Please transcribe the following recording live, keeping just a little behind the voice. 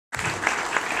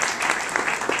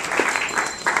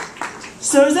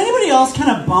So is anybody else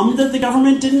kind of bummed that the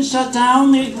government didn't shut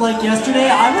down like yesterday?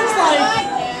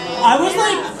 I was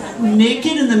like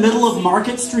naked in the middle of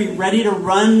Market Street, ready to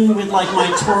run with like my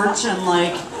torch and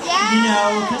like, you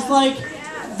know, because like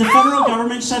the federal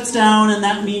government shuts down and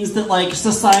that means that like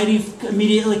society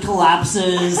immediately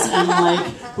collapses and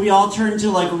like we all turn to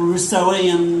like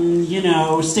Rousseauian, you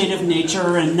know, state of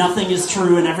nature and nothing is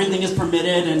true and everything is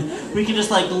permitted and we can just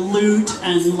like loot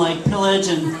and like pillage,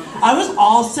 and I was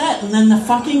all set, and then the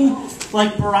fucking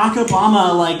like Barack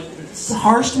Obama like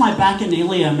harshed my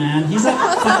bacchanalia, man. He's a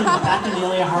fucking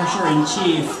bacchanalia harsher in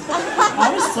chief.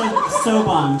 I was so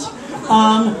bummed.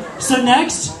 So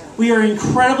next, we are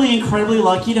incredibly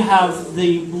lucky to have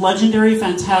the legendary,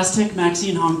 fantastic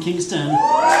Maxine Kingston.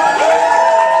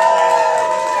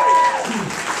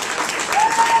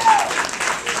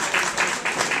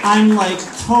 I'm like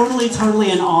totally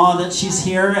in awe that she's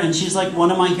here, and she's like one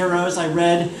of my heroes. I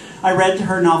read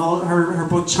her novel, her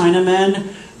book Chinamen,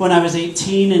 when I was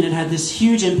 18, and it had this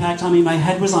huge impact on me. My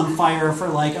head was on fire for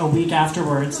like a week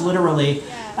afterwards, literally.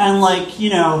 And like,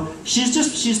 you know,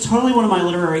 she's totally one of my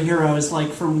literary heroes, like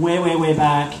from way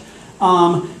back.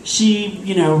 She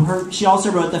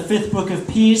also wrote the 5th Book of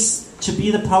Peace, To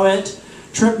Be the Poet,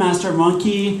 Tripmaster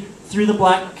Monkey, Through the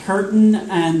Black Curtain,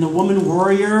 and The Woman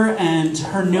Warrior, and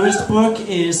her newest book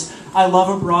is I Love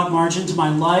a Broad Margin to My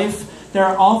Life.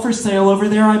 They're all for sale over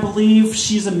there, I believe.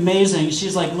 She's amazing.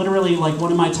 She's like literally like one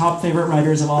of my top favorite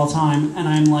writers of all time, and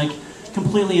I'm like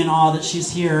completely in awe that she's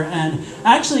here. And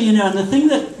actually, you know, and the thing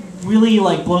that really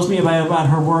like blows me away about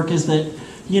her work is that,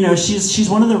 you know, she's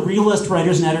one of the realist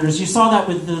writers and editors. You saw that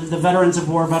with the Veterans of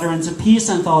War, Veterans of Peace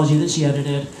anthology that she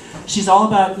edited. She's all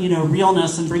about, you know,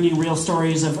 realness and bringing real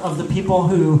stories of the people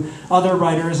who other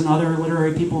writers and other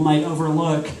literary people might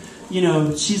overlook. You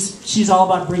know, she's all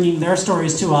about bringing their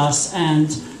stories to us, and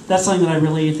that's something that I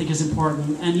really think is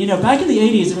important. And, you know, back in the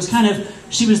 80s, it was kind of,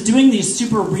 she was doing these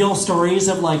super real stories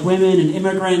of, like, women and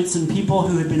immigrants and people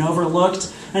who had been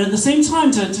overlooked. And at the same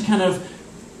time, to kind of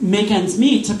make ends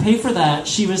meet, to pay for that,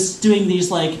 she was doing these,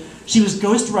 like, she was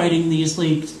ghostwriting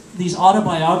these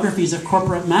autobiographies of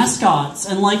corporate mascots.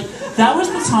 And, like, that was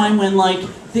the time when, like,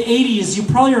 the 80s, you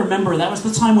probably remember, that was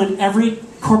the time when every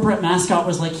corporate mascot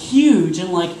was, like, huge,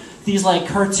 and, like, these like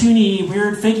cartoony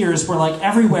weird figures were like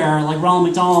everywhere, like Ronald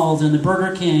McDonald and the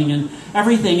Burger King and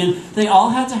everything, and they all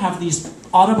had to have these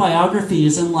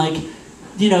autobiographies, and like,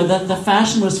 you know, the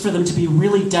fashion was for them to be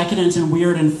really decadent and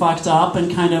weird and fucked up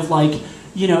and kind of like,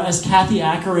 you know, as Kathy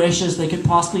Acker-ish as they could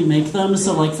possibly make them.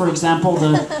 So like, for example,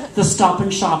 the Stop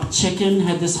and Shop chicken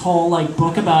had this whole like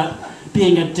book about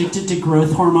being addicted to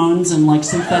growth hormones and like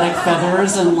synthetic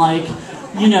feathers, and like,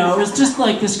 you know, it was just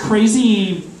like this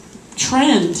crazy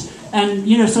trend. And,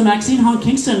 you know, so Maxine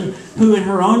Kingston, who in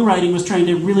her own writing was trying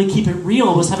to really keep it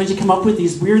real, was having to come up with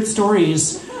these weird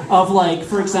stories of, like,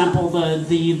 for example,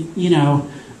 the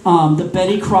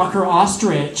Betty Crocker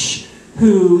ostrich,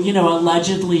 who, you know,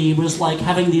 allegedly was, like,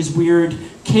 having these weird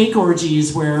cake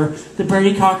orgies where the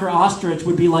Betty Crocker ostrich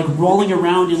would be, like, rolling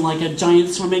around in, like, a giant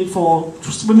swimming pool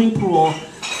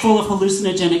full of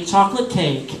hallucinogenic chocolate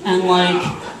cake. And, like,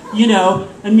 you know,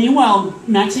 and meanwhile,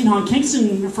 Maxine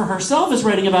Kingston for herself is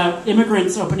writing about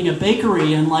immigrants opening a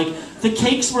bakery, and like the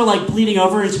cakes were like bleeding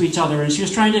over into each other, and she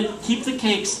was trying to keep the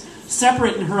cakes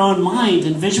separate in her own mind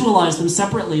and visualize them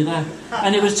separately.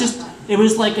 And it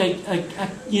was like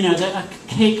a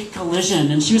cake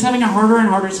collision, and she was having a harder and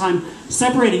harder time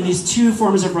separating these two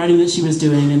forms of writing that she was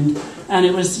doing, and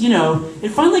it was, you know, it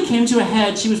finally came to a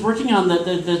head. She was working on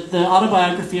the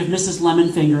autobiography of Mrs.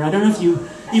 Lemonfinger. I don't know if you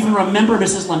even remember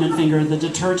Mrs. Lemonfinger, the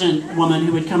detergent woman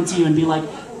who would come to you and be like,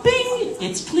 bing,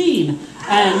 it's clean.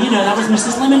 And, you know, that was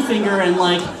Mrs. Lemonfinger, and,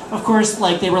 like, of course,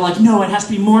 like, they were like, no, it has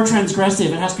to be more transgressive,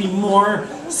 it has to be more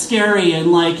scary,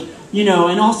 and, like, you know,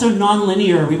 and also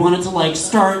non-linear. We wanted to, like,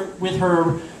 start with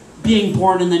her being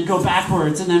born and then go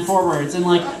backwards and then forwards, and,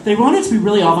 like, they wanted to be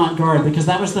really avant-garde because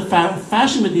that was the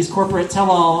fashion with these corporate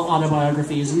tell-all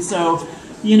autobiographies. And so,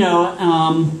 you know,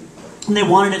 and they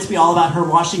wanted it to be all about her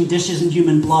washing dishes in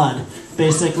human blood,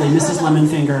 basically, Mrs.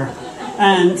 Lemonfinger.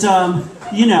 And,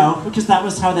 you know, because that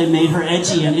was how they made her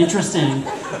edgy and interesting.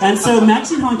 And so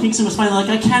Maxine Kingston was finally like,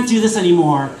 I can't do this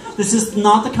anymore. This is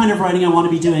not the kind of writing I want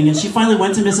to be doing. And she finally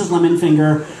went to Mrs.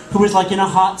 Lemonfinger, who was like in a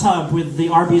hot tub with the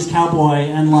Arby's cowboy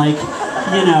and like,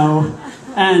 you know,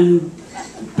 and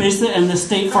basically, and the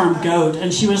State Farm goat.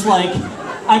 And she was like,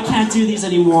 I can't do these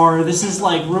anymore. This is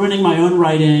like ruining my own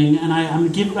writing, and I'm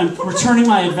returning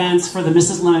my advance for the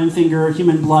Mrs. Lemonfinger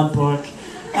Human Blood book.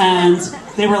 And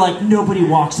they were like, nobody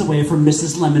walks away from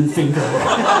Mrs. Lemonfinger.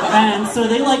 And so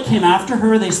they like came after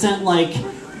her. They sent like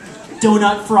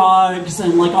donut frogs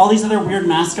and like all these other weird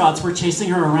mascots were chasing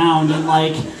her around, and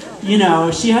like, you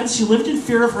know, she lived in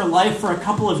fear of her life for a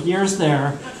couple of years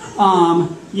there.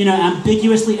 You know,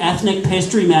 ambiguously ethnic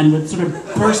pastry men would sort of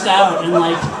burst out and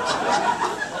like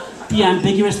be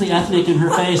ambiguously ethnic in her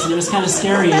face, and it was kind of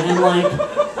scary, and like,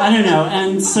 I don't know,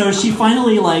 and so she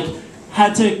finally like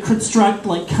had to construct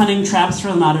like cunning traps for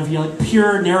them out of like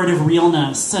pure narrative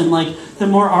realness, and like the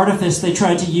more artifice they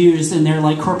tried to use in their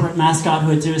like corporate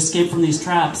mascothood to escape from these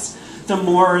traps, the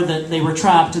more that they were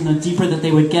trapped and the deeper that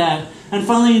they would get. And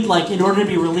finally, like, in order to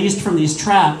be released from these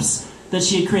traps that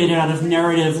she had created out of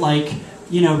narrative, like,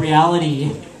 you know,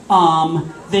 reality,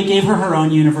 they gave her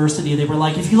own university. They were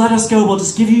like, if you let us go, we'll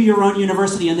just give you your own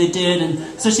university, and they did.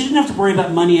 And so she didn't have to worry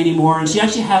about money anymore, and she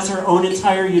actually has her own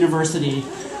entire university,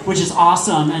 which is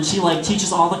awesome. And she like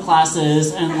teaches all the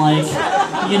classes, and like,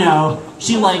 you know,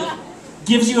 she like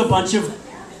gives you a bunch of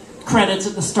credits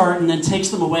at the start and then takes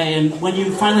them away, and when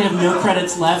you finally have no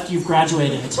credits left, you've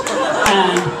graduated.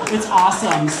 And it's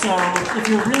awesome. So if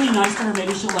you're really nice to her,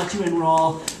 maybe she'll let you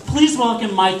enroll. Please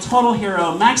welcome my total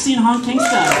hero, Maxine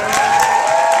Kingston.